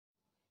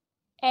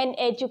An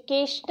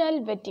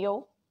educational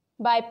video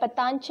by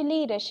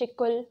Patanjali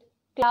Rishikul,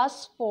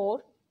 Class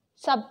 4,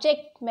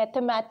 Subject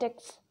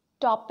Mathematics,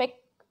 Topic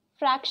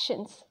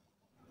Fractions.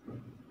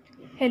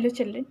 Hello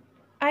children,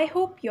 I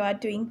hope you are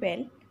doing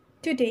well.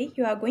 Today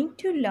you are going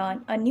to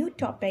learn a new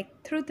topic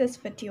through this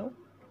video.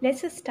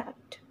 Let's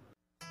start.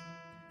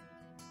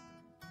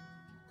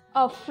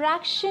 A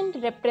fraction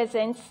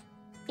represents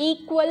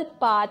equal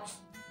parts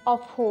of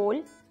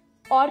whole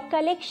or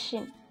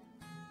collection.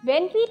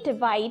 When we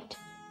divide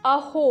a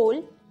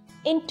whole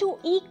into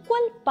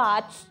equal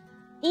parts,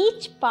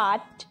 each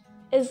part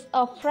is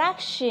a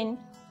fraction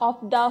of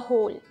the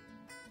whole.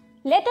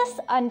 Let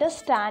us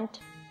understand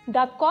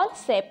the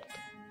concept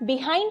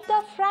behind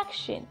the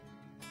fraction.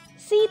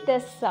 See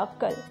this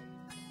circle.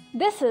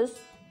 This is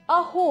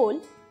a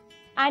whole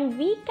and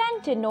we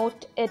can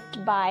denote it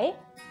by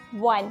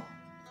 1.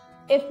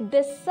 If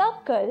this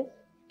circle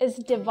is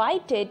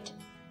divided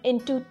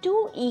into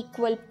two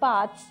equal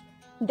parts,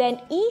 then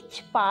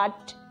each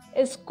part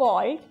is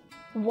called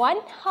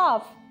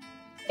 1/2.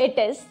 It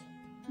is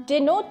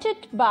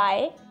denoted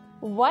by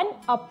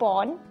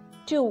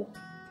 1/2.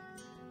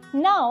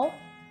 Now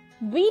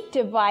we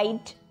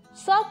divide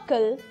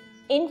circle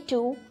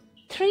into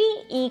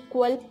 3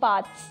 equal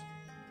parts.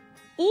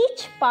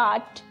 Each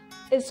part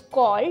is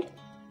called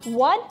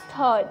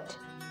 1/3.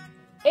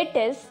 It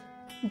is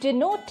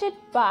denoted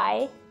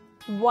by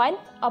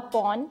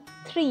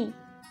 1/3.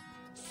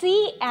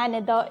 See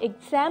another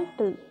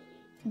example.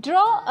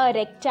 Draw a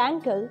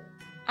rectangle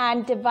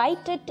and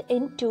divide it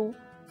into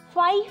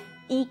 5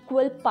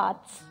 equal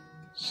parts.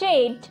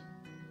 Shade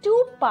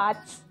 2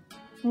 parts.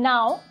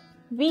 Now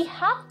we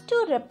have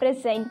to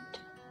represent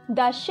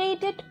the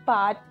shaded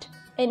part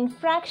in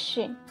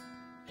fraction.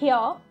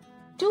 Here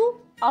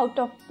 2 out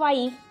of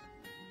 5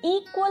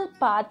 equal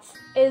parts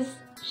is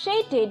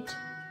shaded.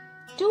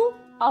 2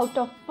 out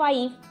of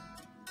 5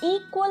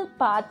 equal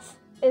parts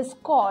is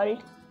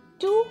called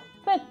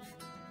 2/5.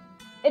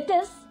 It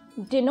is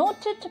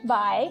denoted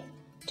by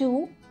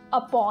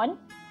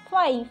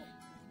 2/5.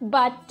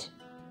 But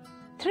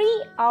 3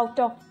 out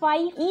of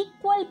 5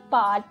 equal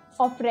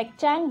parts of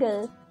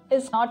rectangle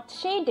is not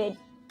shaded.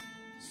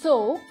 So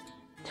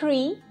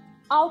 3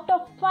 out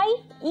of 5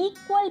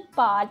 equal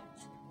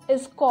parts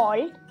is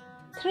called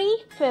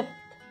 3/5.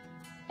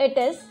 It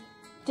is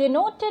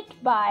denoted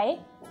by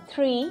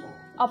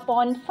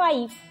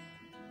 3/5.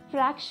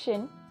 Fraction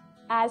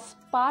as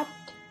part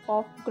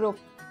of group.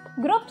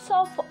 Groups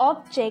of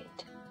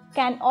objects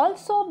can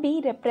also be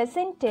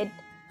represented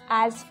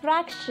as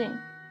fraction.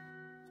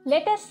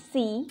 Let us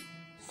see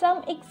some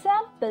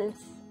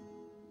examples.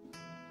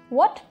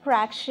 What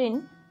fraction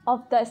of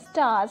the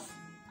stars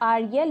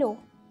are yellow?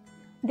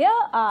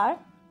 There are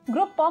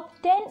group of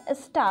 10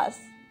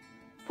 stars.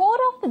 4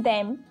 of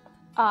them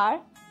are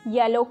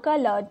yellow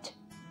colored.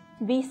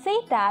 We say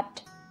that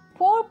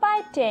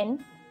 4/10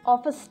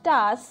 of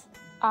stars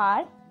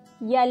are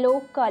yellow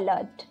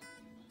colored.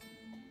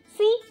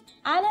 See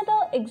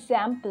another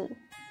example.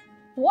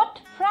 What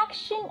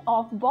fraction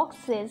of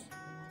boxes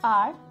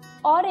are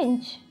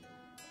orange?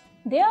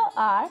 There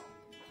are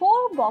 4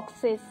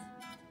 boxes.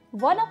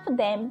 One of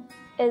them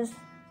is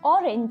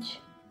orange.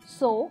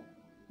 So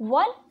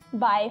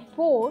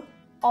 1/4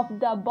 of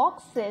the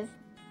boxes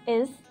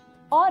is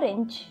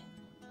orange.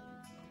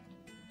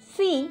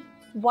 See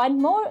one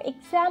more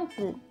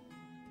example.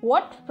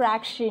 What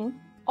fraction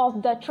of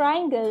the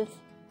triangles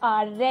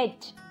are red?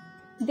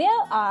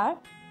 There are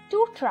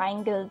 2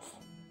 triangles.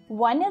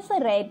 One is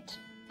red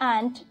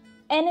and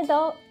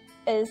another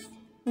is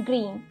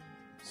green.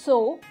 So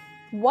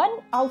 1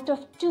 out of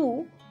 2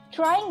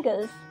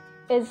 triangles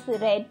is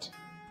red.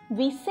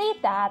 We say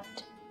that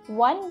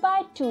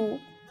 1/2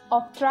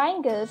 of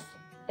triangles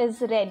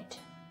is red.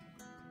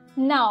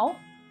 Now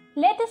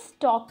let us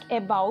talk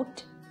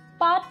about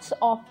parts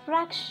of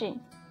fraction.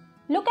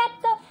 Look at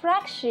the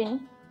fraction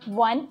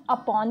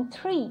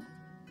 1/3.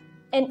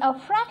 In a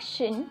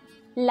fraction,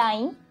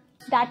 line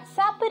that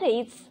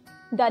separates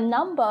the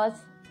numbers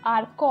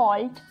are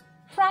called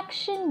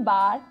fraction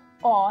bar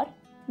or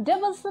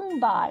division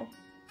bar.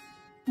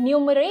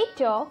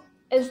 Numerator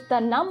is the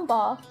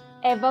number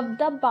above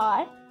the bar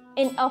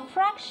in a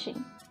fraction.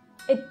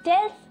 It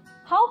tells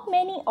how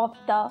many of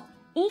the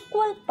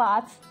equal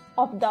parts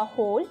of the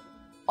whole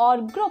or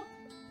group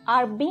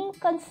are being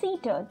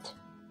considered.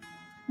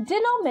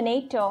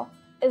 Denominator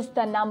is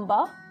the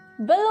number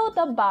below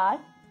the bar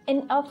in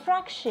a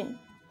fraction.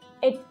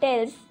 It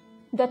tells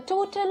the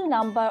total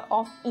number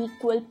of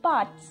equal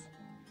parts.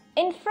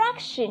 In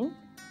fraction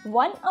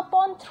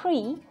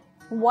 1/3,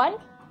 1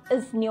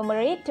 is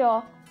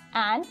numerator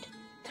and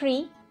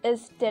 3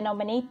 is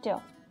denominator.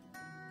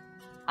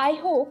 I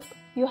hope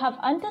you have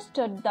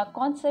understood the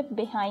concept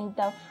behind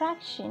the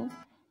fraction.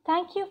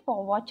 Thank you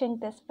for watching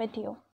this video.